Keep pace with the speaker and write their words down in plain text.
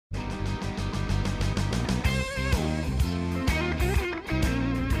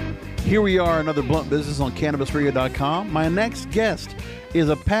Here we are, another Blunt Business on CannabisRadio.com. My next guest is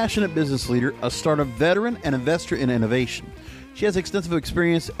a passionate business leader, a startup veteran, and investor in innovation. She has extensive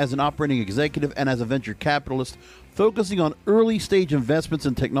experience as an operating executive and as a venture capitalist, focusing on early-stage investments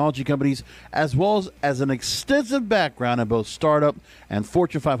in technology companies, as well as an extensive background in both startup and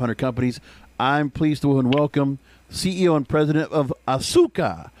Fortune 500 companies. I'm pleased to welcome CEO and president of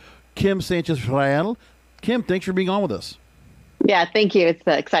Azuca, Kim Sanchez-Frael. Kim, thanks for being on with us. Yeah, thank you. It's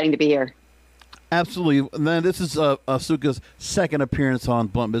exciting to be here. Absolutely. And then this is Azuca's second appearance on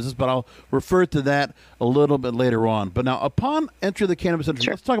Blunt Business, but I'll refer to that a little bit later on. But now, upon entering the cannabis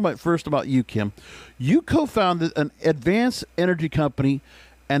industry, Let's talk first about you, Kim. You co-founded an advanced energy company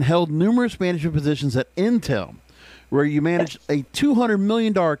and held numerous management positions at Intel, where you managed a $200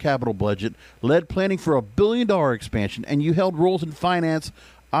 million capital budget, led planning for a $1 billion expansion, and you held roles in finance,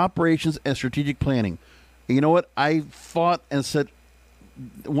 operations, and strategic planning. You know what? I fought and said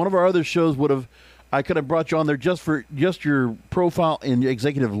one of our other shows I could have brought you on there just your profile in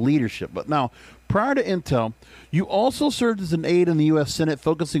executive leadership. But now, prior to Intel, you also served as an aide in the U.S. Senate,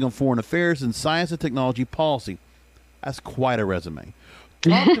 focusing on foreign affairs and science and technology policy. That's quite a resume.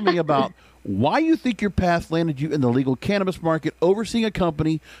 Talk to me about why you think your path landed you in the legal cannabis market, overseeing a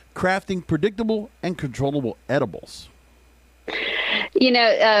company crafting predictable and controllable edibles. You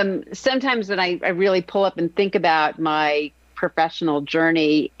know, sometimes when I really pull up and think about my professional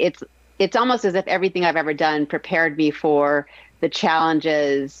journey, it's almost as if everything I've ever done prepared me for the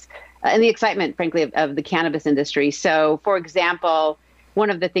challenges and the excitement, frankly, of the cannabis industry. So, for example, one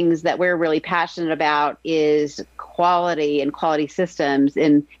of the things that we're really passionate about is quality and quality systems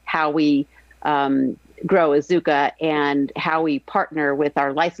in how we grow Azuca and how we partner with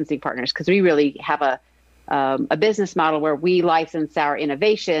our licensing partners, because we really have a business model where we license our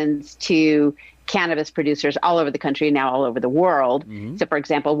innovations to cannabis producers all over the country, now all over the world. Mm-hmm. So, for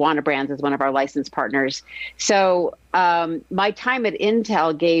example, Wana Brands is one of our licensed partners. So my time at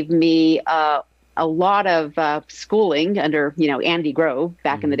Intel gave me a lot of schooling under, Andy Grove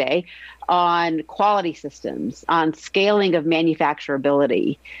back in the day on quality systems, on scaling of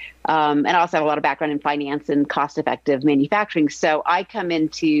manufacturability. And I also have a lot of background in finance and cost-effective manufacturing. So I come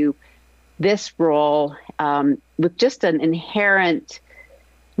into this role with just an inherent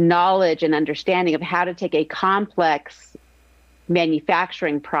knowledge and understanding of how to take a complex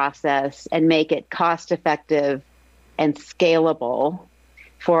manufacturing process and make it cost-effective and scalable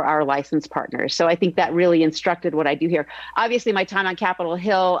for our licensed partners. So I think that really instructed what I do here. Obviously, my time on Capitol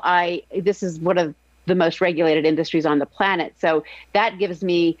Hill, this is one of the most regulated industries on the planet. So that gives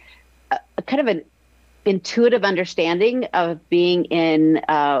me a kind of an intuitive understanding of being in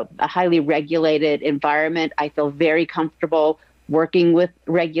a highly regulated environment. I feel very comfortable working with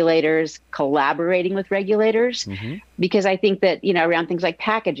regulators, collaborating with regulators, because I think that, around things like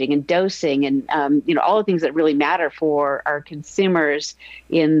packaging and dosing and, all the things that really matter for our consumers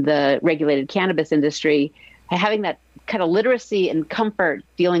in the regulated cannabis industry, having that kind of literacy and comfort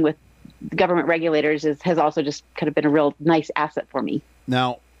dealing with government regulators has also just kind of been a real nice asset for me.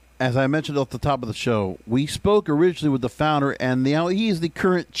 Now, as I mentioned at the top of the show, we spoke originally with the founder, and now he is the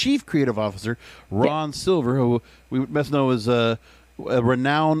current chief creative officer, Ron Silver, who we best know as a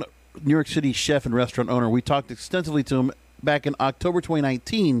renowned New York City chef and restaurant owner. We talked extensively to him back in October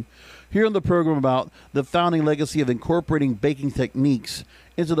 2019 here on the program about the founding legacy of incorporating baking techniques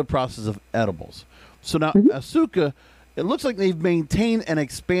into the process of edibles. So now, Azuca, it looks like they've maintained and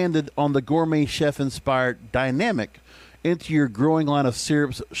expanded on the gourmet chef-inspired dynamic into your growing line of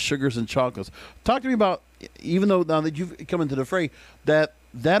syrups, sugars, and chocolates. Talk to me about, even though now that you've come into the fray, that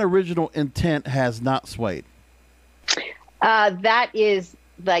original intent has not swayed. That is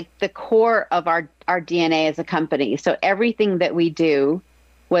like the core of our DNA as a company. So everything that we do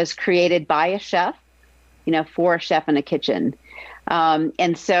was created by a chef, for a chef in a kitchen.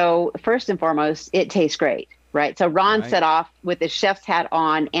 And so first and foremost, it tastes great. Right. So Ron set off with his chef's hat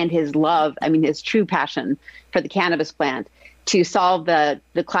on and his love, his true passion for the cannabis plant to solve the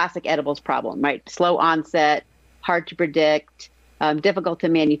classic edibles problem, right? Slow onset, hard to predict, difficult to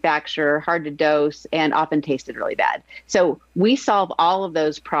manufacture, hard to dose, and often tasted really bad. So we solve all of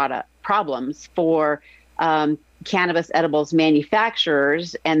those problems for cannabis edibles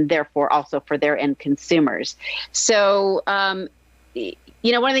manufacturers and therefore also for their end consumers. So,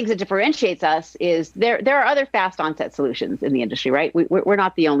 one of the things that differentiates us is there are other fast onset solutions in the industry, right? We're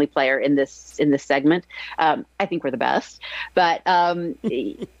not the only player in this segment. I think we're the best, but one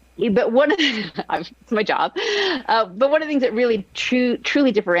of it's my job. But one of the things that really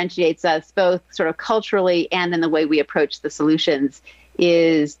truly differentiates us, both sort of culturally and in the way we approach the solutions,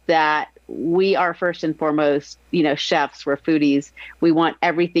 is that we are first and foremost, chefs, we're foodies. We want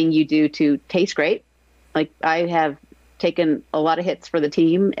everything you do to taste great. Like, I have taken a lot of hits for the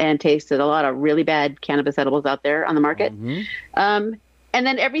team and tasted a lot of really bad cannabis edibles out there on the market. And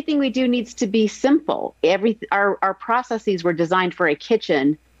then everything we do needs to be simple. Our processes were designed for a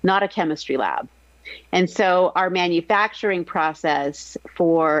kitchen, not a chemistry lab. And so our manufacturing process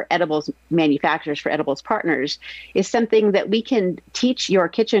for edibles manufacturers, for edibles partners, is something that we can teach your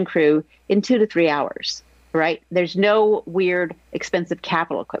kitchen crew in 2 to 3 hours, right? There's no weird, expensive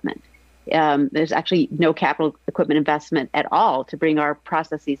capital equipment. There's actually no capital equipment investment at all to bring our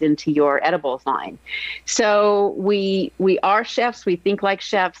processes into your edibles line. So we are chefs. We think like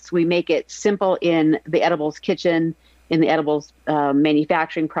chefs. We make it simple in the edibles kitchen, in the edibles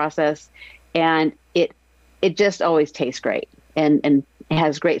manufacturing process, and it just always tastes great and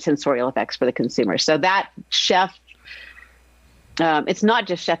has great sensorial effects for the consumer. So that chef, it's not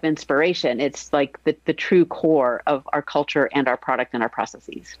just chef inspiration. It's like the true core of our culture and our product and our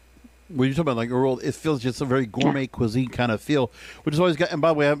processes. When you talk about like oral, it feels just a very gourmet cuisine kind of feel, which is always got. And by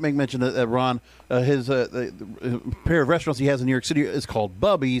the way, I make mention that Ron, his the pair of restaurants he has in New York City is called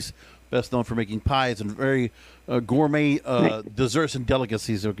Bubby's, best known for making pies and very gourmet desserts and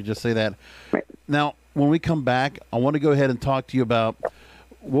delicacies. So we could just say that. Right. Now, when we come back, I want to go ahead and talk to you about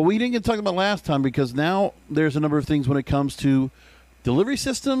what we didn't get to talk about last time, because now there's a number of things when it comes to delivery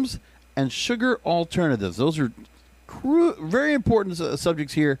systems and sugar alternatives. Those are very important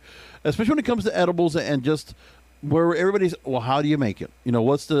subjects here, especially when it comes to edibles and just where everybody's, well, how do you make it?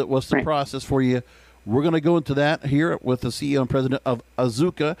 What's the process for you? We're going to go into that here with the CEO and president of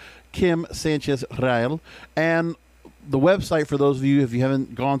Azuca, Kim Sanchez Rael, and the website for those of you if you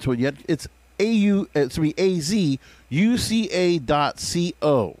haven't gone to it yet. It's azuca.co.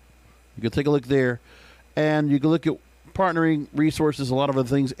 You can take a look there, and you can look at partnering resources, a lot of other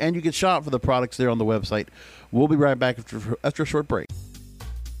things, and you can shop for the products there on the website. We'll be right back after a short break.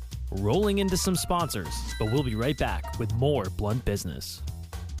 Rolling into some sponsors, but we'll be right back with more Blunt Business.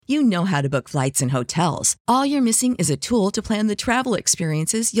 You know how to book flights and hotels. All you're missing is a tool to plan the travel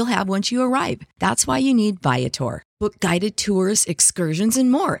experiences you'll have once you arrive. That's why you need Viator. Book guided tours, excursions,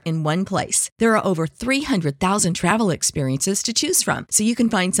 and more in one place. There are over 300,000 travel experiences to choose from, so you can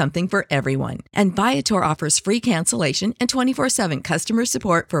find something for everyone. And Viator offers free cancellation and 24/7 customer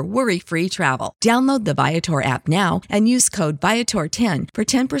support for worry-free travel. Download the Viator app now and use code Viator10 for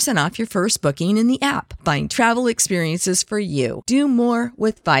 10% off your first booking in the app. Find travel experiences for you. Do more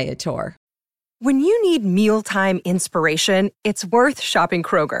with Viator. When you need mealtime inspiration, it's worth shopping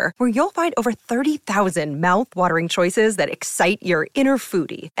Kroger, where you'll find over 30,000 mouth-watering choices that excite your inner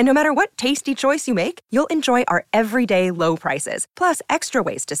foodie. And no matter what tasty choice you make, you'll enjoy our everyday low prices, plus extra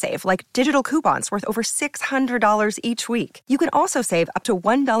ways to save, like digital coupons worth over $600 each week. You can also save up to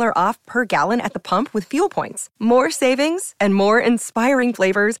 $1 off per gallon at the pump with fuel points. More savings and more inspiring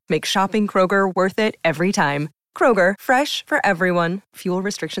flavors make shopping Kroger worth it every time. Kroger, fresh for everyone. Fuel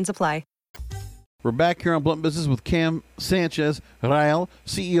restrictions apply. We're back here on Blunt Business with Kim Sanchez Rael,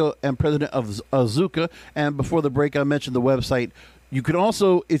 CEO and president of Azuca. And before the break, I mentioned the website. You can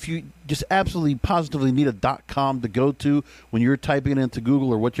also, if you just absolutely positively need a .com to go to when you're typing it into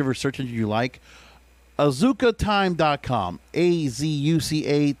Google or whichever search engine you like, azucatime.com,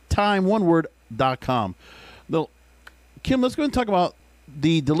 A-Z-U-C-A, time, one word, .com. Now, Kim, let's go and talk about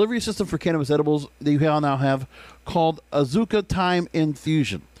the delivery system for cannabis edibles that you now have called Azuca Time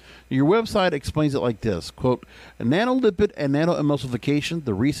Infusion. Your website explains it like this, quote, nanolipid and nanoemulsification,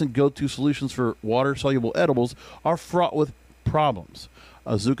 the recent go-to solutions for water-soluble edibles, are fraught with problems.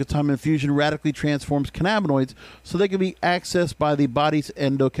 Azuca Time Infusion radically transforms cannabinoids so they can be accessed by the body's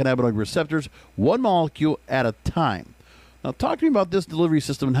endocannabinoid receptors, one molecule at a time. Now, talk to me about this delivery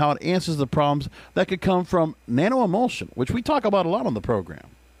system and how it answers the problems that could come from nanoemulsion, which we talk about a lot on the program.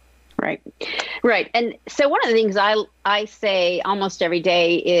 Right. And so one of the things I say almost every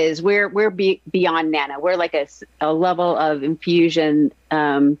day is we're beyond nano. We're like a level of infusion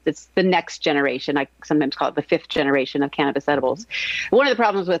that's the next generation. I sometimes call it the 5th generation of cannabis edibles. One of the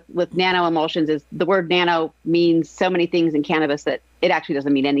problems with nano emulsions is the word nano means so many things in cannabis that it actually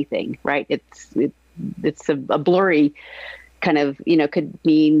doesn't mean anything, right? It's a blurry kind of, could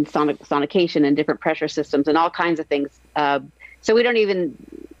mean sonication and different pressure systems and all kinds of things. So we don't even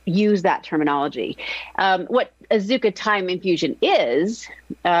use that terminology. What Azuca Time Infusion is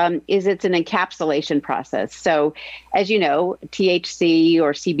it's an encapsulation process. So as you know, THC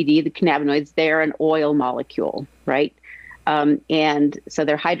or CBD, the cannabinoids, they're an oil molecule, right? And so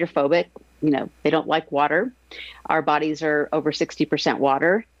they're hydrophobic. They don't like water. Our bodies are over 60%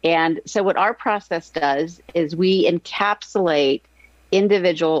 water. And so what our process does is we encapsulate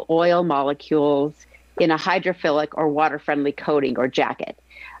individual oil molecules in a hydrophilic or water-friendly coating or jacket.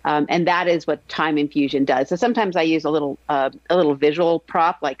 And that is what time infusion does. So sometimes I use a little visual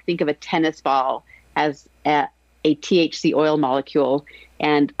prop, like think of a tennis ball as a THC oil molecule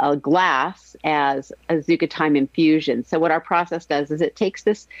and a glass as a Azuca Time infusion. So what our process does is it takes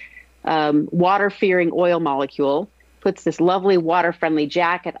this water-fearing oil molecule, puts this lovely water-friendly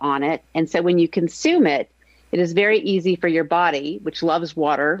jacket on it, and so when you consume it, it is very easy for your body, which loves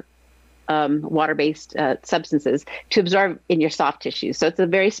water, water-based substances, to absorb in your soft tissues. So it's a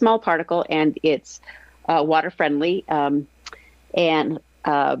very small particle, and it's water-friendly. So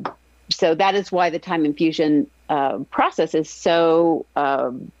that is why the time infusion process is so,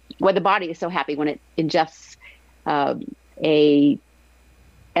 why the body is so happy when it ingests a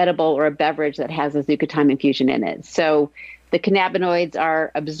edible or a beverage that has a Azuca Time infusion in it. So the cannabinoids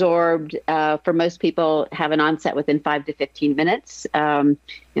are absorbed, for most people, have an onset within 5 to 15 minutes, in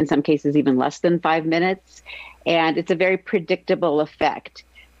some cases even less than 5 minutes, and it's a very predictable effect.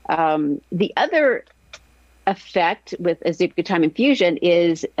 The other effect with Azuca Time infusion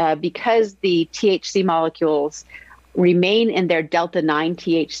is because the THC molecules remain in their delta-9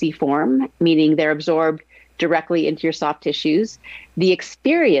 THC form, meaning they're absorbed directly into your soft tissues, the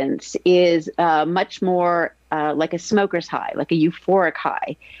experience is much more like a smoker's high, like a euphoric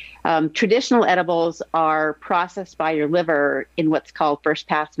high. Traditional edibles are processed by your liver in what's called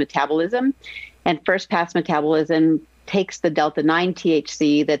first-pass metabolism. And first-pass metabolism takes the delta-9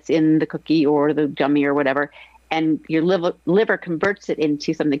 THC that's in the cookie or the gummy or whatever, and your liver converts it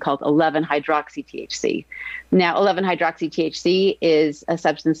into something called 11-hydroxy-THC. Now, 11-hydroxy-THC is a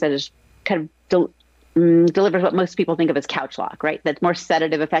substance that is kind of delivers what most people think of as couch lock, right? That's more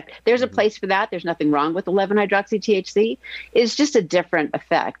sedative effect. There's a place for that. There's nothing wrong with 11-hydroxy-THC. It's just a different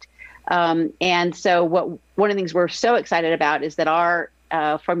effect. And so one of the things we're so excited about is that our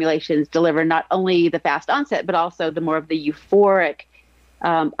formulations deliver not only the fast onset, but also the more of the euphoric,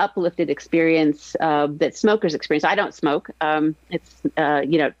 uplifted experience that smokers experience. I don't smoke. So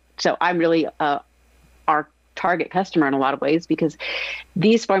I'm really our target customer in a lot of ways, because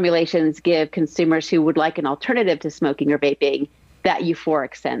these formulations give consumers who would like an alternative to smoking or vaping that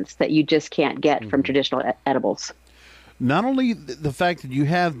euphoric sense that you just can't get from traditional edibles. Not only the fact that you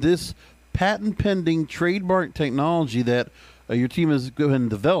have this patent pending trademark technology that your team has go ahead and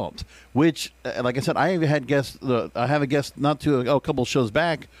developed, which, like I said, I have a guest not too a couple shows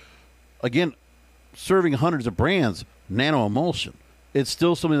back, again, serving hundreds of brands, nano emulsion. It's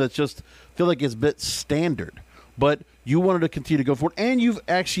still something that's just feel like it's a bit standard, but you wanted to continue to go forward, and you've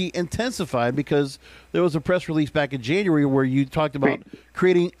actually intensified, because there was a press release back in January where you talked about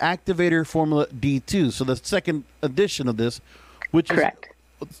creating Activator Formula D2. So the second edition of this, which Correct.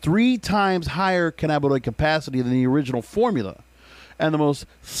 is 3 times higher cannabinoid capacity than the original formula, and the most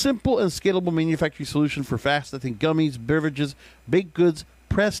simple and scalable manufacturing solution for fast-acting gummies, beverages, baked goods,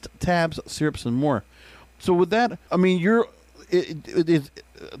 pressed tabs, syrups, and more. So with that, I mean,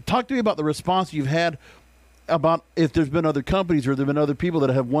 talk to me about the response you've had, about if there's been other companies or there have been other people that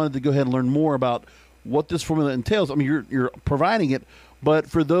have wanted to go ahead and learn more about what this formula entails. I mean, you're providing it, but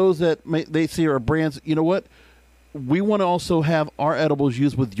for those that they see are brands, you know what? We want to also have our edibles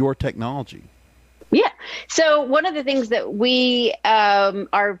used with your technology. Yeah. So one of the things that we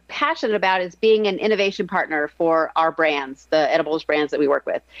are passionate about is being an innovation partner for our brands, the edibles brands that we work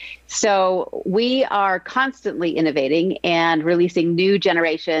with. So we are constantly innovating and releasing new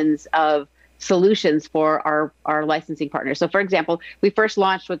generations of solutions for our licensing partners. So for example, we first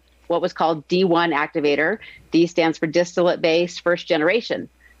launched with what was called D1 Activator. D stands for distillate-based first generation.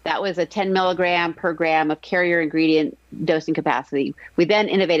 That was a 10 milligram per gram of carrier ingredient dosing capacity. We then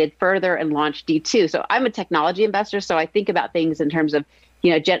innovated further and launched D2. So I'm a technology investor, so I think about things in terms of,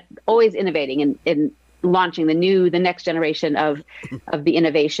 always innovating and launching the next generation of the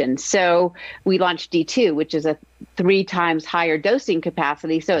innovation. So we launched D2, which is a 3 times higher dosing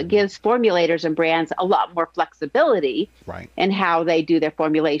capacity. So it gives formulators and brands a lot more flexibility in how they do their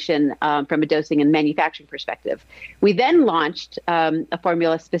formulation from a dosing and manufacturing perspective. We then launched a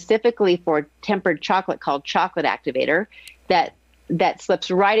formula specifically for tempered chocolate called Chocolate Activator that slips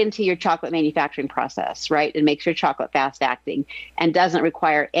right into your chocolate manufacturing process, right? And makes your chocolate fast acting and doesn't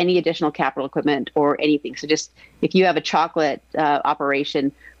require any additional capital equipment or anything. So just if you have a chocolate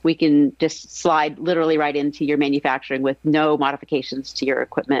operation, we can just slide literally right into your manufacturing with no modifications to your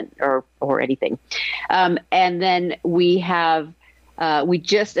equipment or anything. And then we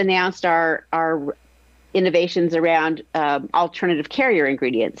just announced our innovations around alternative carrier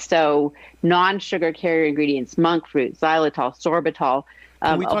ingredients. So non-sugar carrier ingredients, monk fruit, xylitol, sorbitol,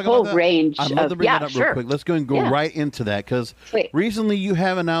 Can we a talk whole about that? range I'd love of to bring that up sure. real quick. Let's go and go right into that, because recently you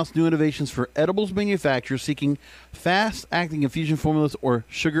have announced new innovations for edibles manufacturers seeking fast-acting infusion formulas or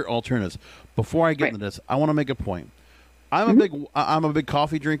sugar alternatives. Before I get into this, I want to make a point. I'm a big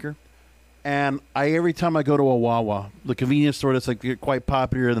coffee drinker, and every time I go to a Wawa, the convenience store that's like quite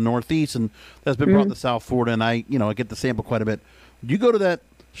popular in the Northeast and that's been brought to South Florida, and I get the sample quite a bit. You go to that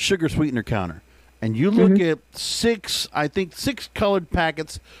sugar sweetener counter, and you look at six colored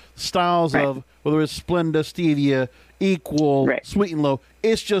packets, styles of whether it's Splenda, Stevia, Equal, Sweet and Low.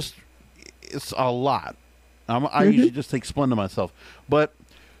 It's a lot. I usually just take Splenda myself. But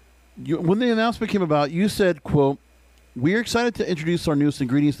when the announcement came about, you said, quote, "We are excited to introduce our newest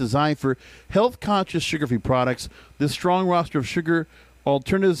ingredients designed for health-conscious sugar-free products. This strong roster of sugar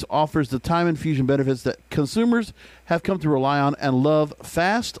alternatives offers the time infusion benefits that consumers have come to rely on and love: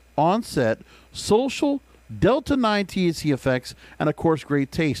 fast onset, social, Delta-9 THC effects, and, of course,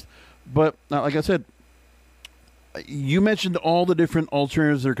 great taste." But, like I said, you mentioned all the different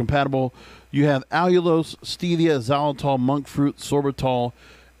alternatives that are compatible. You have allulose, stevia, xylitol, monk fruit, sorbitol,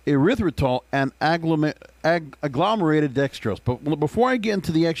 erythritol, and agglomerated dextrose. But before I get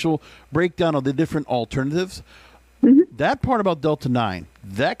into the actual breakdown of the different alternatives, that part about Delta-9,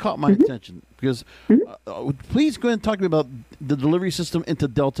 that caught my attention, because please go ahead and talk to me about the delivery system into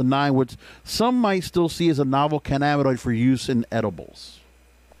Delta-9, which some might still see as a novel cannabinoid for use in edibles.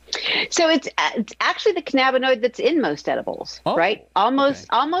 So it's actually the cannabinoid that's in most edibles, right? Almost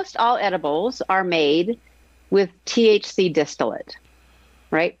all edibles are made with THC distillate,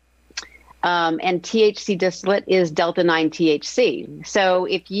 right? And THC distillate is Delta-9 THC. So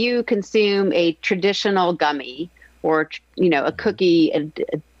if you consume a traditional gummy or, a cookie, a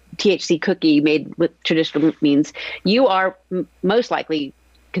THC cookie made with traditional means, you are most likely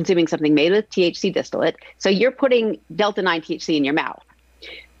consuming something made with THC distillate. So you're putting Delta-9 THC in your mouth.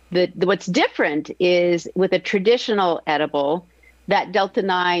 What's different is with a traditional edible, that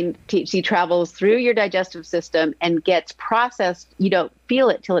Delta-9 THC travels through your digestive system and gets processed. You don't feel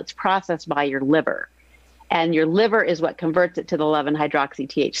it till it's processed by your liver. And your liver is what converts it to the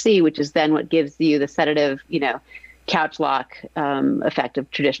 11-hydroxy-THC, which is then what gives you the sedative, couch lock effect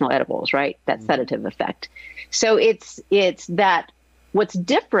of traditional edibles, right? That sedative effect. So it's that what's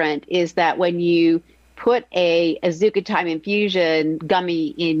different is that when you put a Azuca Time infusion gummy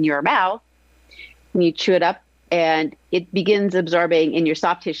in your mouth, and you chew it up, and it begins absorbing in your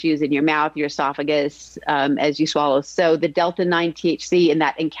soft tissues in your mouth, your esophagus, as you swallow. So the Delta-9 THC in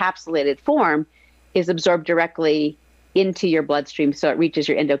that encapsulated form is absorbed directly into your bloodstream, so it reaches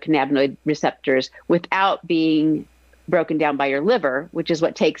your endocannabinoid receptors without being broken down by your liver, which is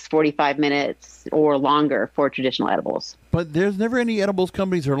what takes 45 minutes or longer for traditional edibles. But there's never any edibles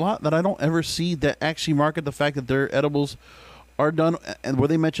companies, or a lot that I don't ever see, that actually market the fact that their edibles are done and where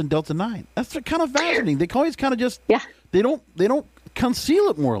they mention Delta-9. That's kind of fascinating. They always kind of just they don't conceal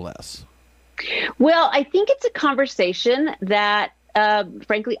it, more or less. Well, I think it's a conversation that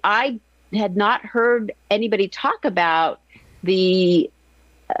frankly I had not heard anybody talk about the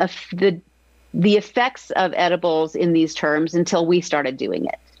effects of edibles in these terms until we started doing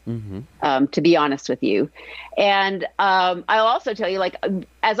it. To be honest with you. And I'll also tell you,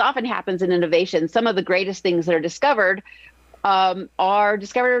 as often happens in innovation, some of the greatest things that are discovered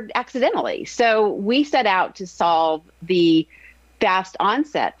accidentally. So we set out to solve the fast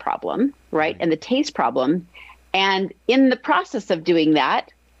onset problem, right? And the taste problem. And in the process of doing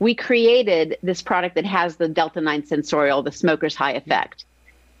that, we created this product that has the Delta-9 sensorial, the smoker's high effect.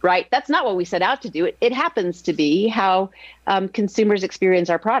 Right? That's not what we set out to do. It happens to be how consumers experience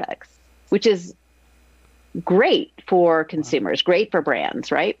our products, which is great for consumers, great for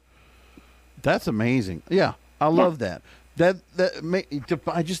brands, right? That's amazing. Yeah, I love that. I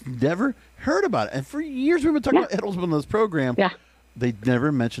just never heard about it. And for years we've been talking about edibles on this program. Yeah. They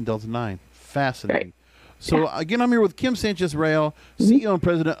never mentioned Delta-9. Fascinating. Right. So again, I'm here with Kim Sanchez-Rayel, CEO and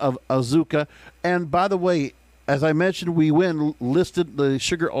president of Azuca. And by the way, as I mentioned, we listed the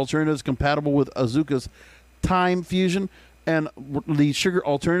sugar alternatives compatible with Azuca's Time Fusion. And the sugar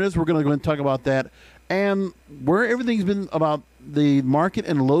alternatives, we're going to go and talk about that. And where everything's been about the market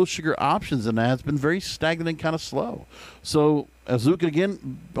and low sugar options, and that's been very stagnant and kind of slow. So Azuca,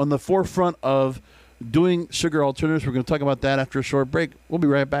 again, on the forefront of doing sugar alternatives. We're going to talk about that after a short break. We'll be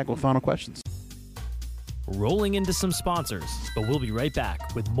right back with final questions. Rolling into some sponsors, but we'll be right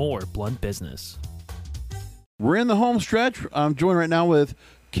back with more Blunt Business. We're in the home stretch. I'm joined right now with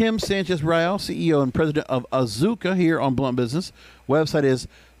Kim Sanchez-Rayel, CEO and president of Azuca here on Blunt Business. Website is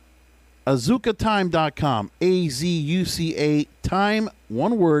azucatime.com, A-Z-U-C-A time,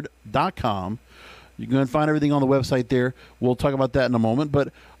 one word, .com. You can go and find everything on the website there. We'll talk about that in a moment.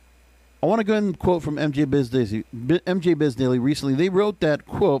 But I want to go ahead and quote from MJ Biz Daily recently. They wrote that,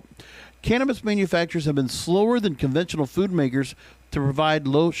 quote, cannabis manufacturers have been slower than conventional food makers to provide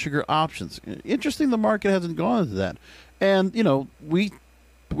low-sugar options. Interesting the market hasn't gone into that. And,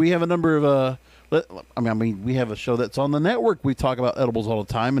 we have a number of we have a show that's on the network. We talk about edibles all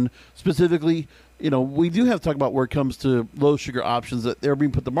the time, and specifically, we do have to talk about where it comes to low sugar options that they're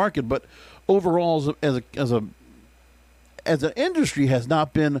being put to market. But overall, as an industry, has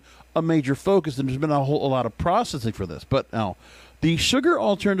not been a major focus, and there's been a lot of processing for this. But now, the sugar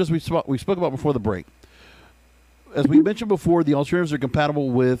alternatives we spoke about before the break, as we mentioned before, the alternatives are compatible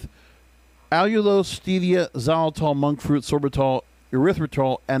with allulose, stevia, xylitol, monk fruit, sorbitol,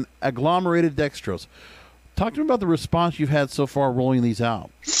 erythritol, and agglomerated dextrose. Talk to me about the response you've had so far rolling these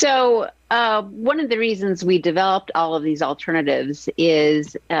out. So one of the reasons we developed all of these alternatives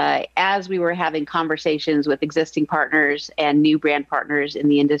is as we were having conversations with existing partners and new brand partners in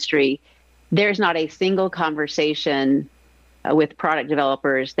the industry, there's not a single conversation with product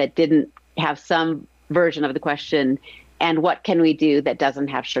developers that didn't have some version of the question, and what can we do that doesn't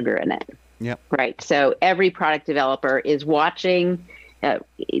have sugar in it? Yep. Right. So every product developer is watching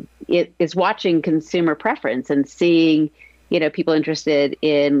watching consumer preference and seeing, people interested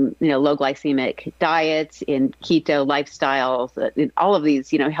in, low glycemic diets, in keto lifestyles, in all of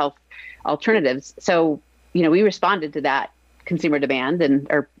these, health alternatives. So, we responded to that consumer demand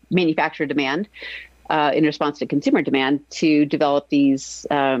or manufacturer demand in response to consumer demand to develop these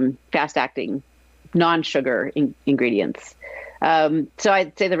fast acting non-sugar ingredients. So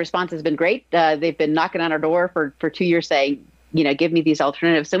I'd say the response has been great. They've been knocking on our door for 2 years saying, give me these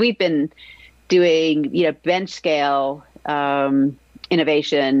alternatives. So we've been doing, bench scale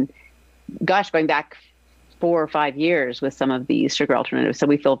innovation, going back 4 or 5 years with some of these sugar alternatives. So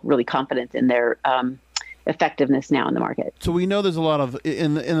we feel really confident in their effectiveness now in the market. So we know there's a lot of,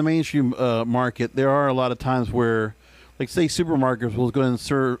 in the mainstream market, there are a lot of times where, like say supermarkets will go and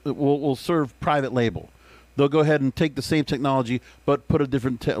will serve private label. They'll go ahead and take the same technology but put a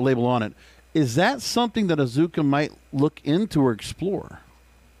different label on it. Is that something that Azuca might look into or explore?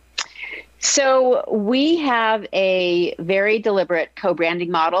 So we have a very deliberate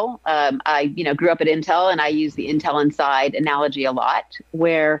co-branding model. I grew up at Intel, and I use the Intel Inside analogy a lot,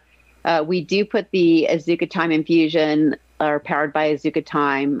 where we do put the Azuca Time infusion or powered by Azuca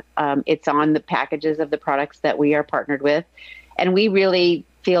Time. It's on the packages of the products that we are partnered with. And we really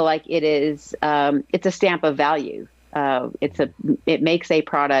feel like it's a stamp of value. It makes a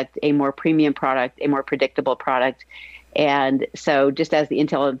product a more premium product, a more predictable product. And so just as the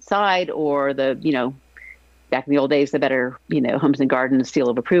Intel Inside or the, back in the old days, the Better, Homes and Gardens seal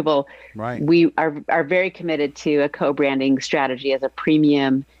of approval, right, we are very committed to a co-branding strategy as a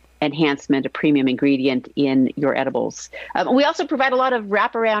premium enhancement, a premium ingredient in your edibles. We also provide a lot of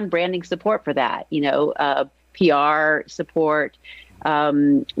wraparound branding support for that, PR support.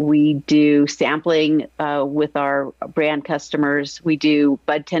 We do sampling with our brand customers. We do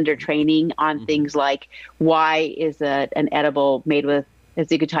bud tender training on things like why is an edible made with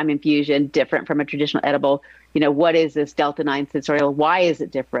Azuca Time infusion different from a traditional edible? What is this Delta-9 sensorial? Why is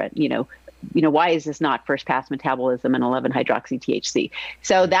it different? Why is this not first pass metabolism and 11-hydroxy THC?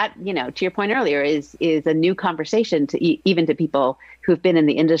 So that, to your point earlier, is a new conversation to even to people who've been in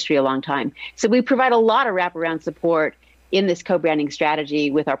the industry a long time. So we provide a lot of wraparound support in this co-branding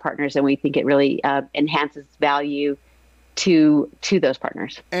strategy with our partners, and we think it really enhances value to those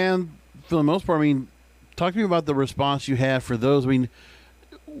partners. And for the most part, talk to me about the response you have for those.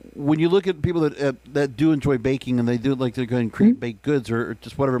 When you look at people that do enjoy baking and they do like to go and create baked goods or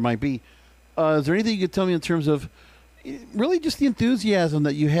just whatever it might be, is there anything you could tell me in terms of really just the enthusiasm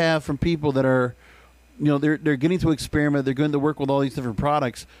that you have from people that are, they're getting to experiment, they're going to work with all these different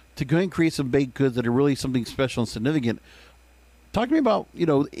products to go and create some baked goods that are really something special and significant. Talk to me about,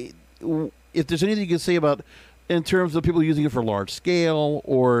 if there's anything you can say about in terms of people using it for large scale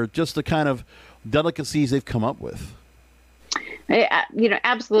or just the kind of delicacies they've come up with.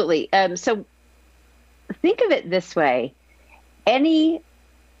 Absolutely. So think of it this way. Any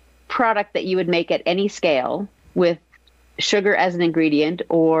product that you would make at any scale with sugar as an ingredient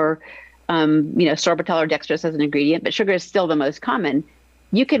or, sorbitol or dextrose as an ingredient, but sugar is still the most common,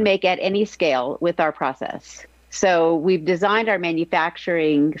 you can make at any scale with our process. So we've designed our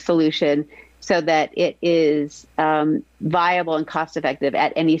manufacturing solution so that it is viable and cost effective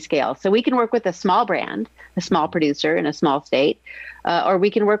at any scale. So we can work with a small brand, a small producer in a small state, or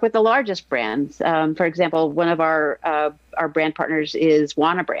we can work with the largest brands. For example, one of our brand partners is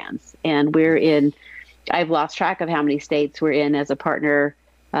Wana Brands, and I've lost track of how many states we're in as a partner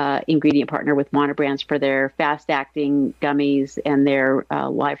ingredient partner with Wana Brands for their fast-acting gummies and their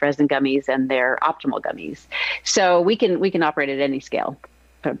live resin gummies and their optimal gummies. So we can operate at any scale,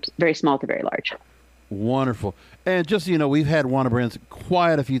 from very small to very large. Wonderful. And just so you know, we've had Wana Brands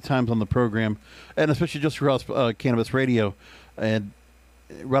quite a few times on the program, and especially just for us, Cannabis Radio. And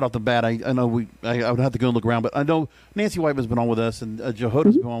right off the bat, I know I would have to go and look around, but I know Nancy Whiteman's been on with us, and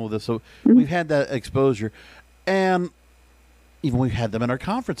Jehoda's been on with us, so we've had that exposure. And even we've had them in our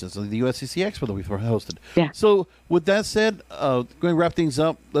conferences, like the USCC Expo that we've hosted. Yeah. So with that said, going to wrap things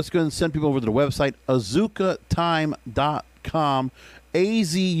up. Let's go and send people over to the website, azucatime.com,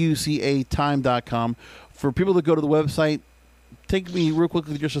 AZUCA time.com. For people to go to the website, take me real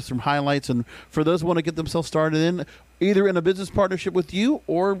quickly just some highlights. And for those who want to get themselves started either in a business partnership with you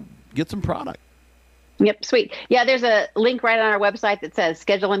or get some product. Yep, sweet. Yeah, there's a link right on our website that says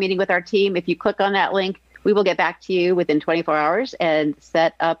schedule a meeting with our team. If you click on that link, we will get back to you within 24 hours and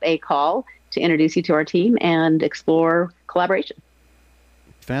set up a call to introduce you to our team and explore collaboration.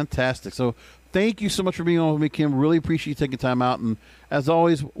 Fantastic. So thank you so much for being on with me, Kim. Really appreciate you taking time out. And as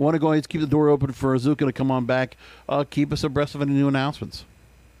always, want to go ahead and keep the door open for Azuca to come on back. Keep us abreast of any new announcements.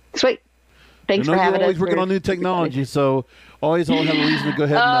 Sweet. Thanks for having us. You're always working on new technology, so always have a reason to go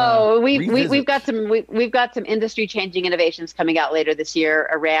ahead. We've got some industry changing innovations coming out later this year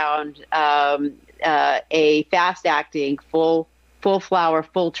around a fast acting, full flower,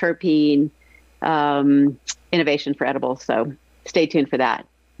 full terpene innovation for edibles. So stay tuned for that.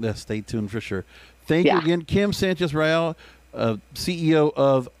 Yeah, stay tuned for sure. Thank you again, Kim Sanchez-Real,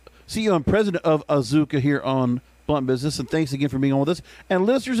 CEO and President of Azuca here on Blunt Business, and thanks again for being on with us. And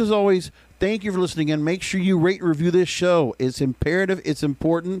listeners, as always, thank you for listening in. Make sure you rate and review this show. It's imperative. It's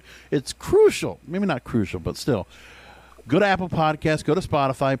important. It's crucial. Maybe not crucial, but still. Go to Apple Podcasts. Go to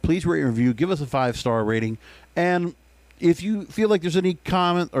Spotify. Please rate and review. Give us a 5-star rating. And if you feel like there's any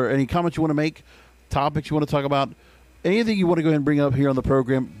comment or any comments you want to make, topics you want to talk about, anything you want to go ahead and bring up here on the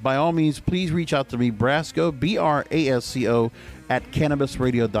program, by all means, please reach out to me, Brasco, Brasco, at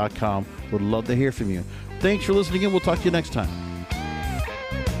cannabisradio.com. Would love to hear from you. Thanks for listening in. We'll talk to you next time.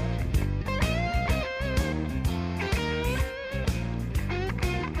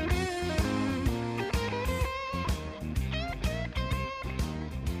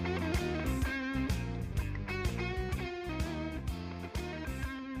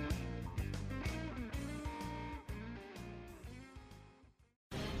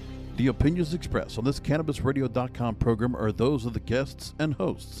 The opinions expressed on this CannabisRadio.com program are those of the guests and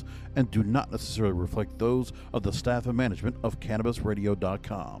hosts and do not necessarily reflect those of the staff and management of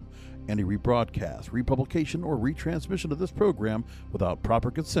CannabisRadio.com. Any rebroadcast, republication, or retransmission of this program without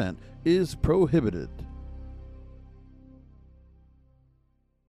proper consent is prohibited.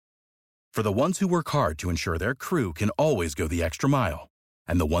 For the ones who work hard to ensure their crew can always go the extra mile,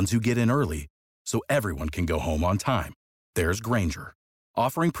 and the ones who get in early so everyone can go home on time, there's Grainger,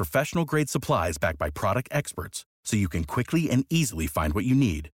 offering professional-grade supplies backed by product experts so you can quickly and easily find what you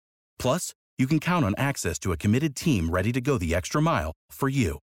need. Plus, you can count on access to a committed team ready to go the extra mile for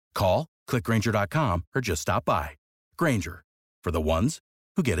you. Call, click Grainger.com, or just stop by. Grainger, for the ones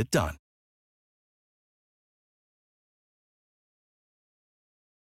who get it done.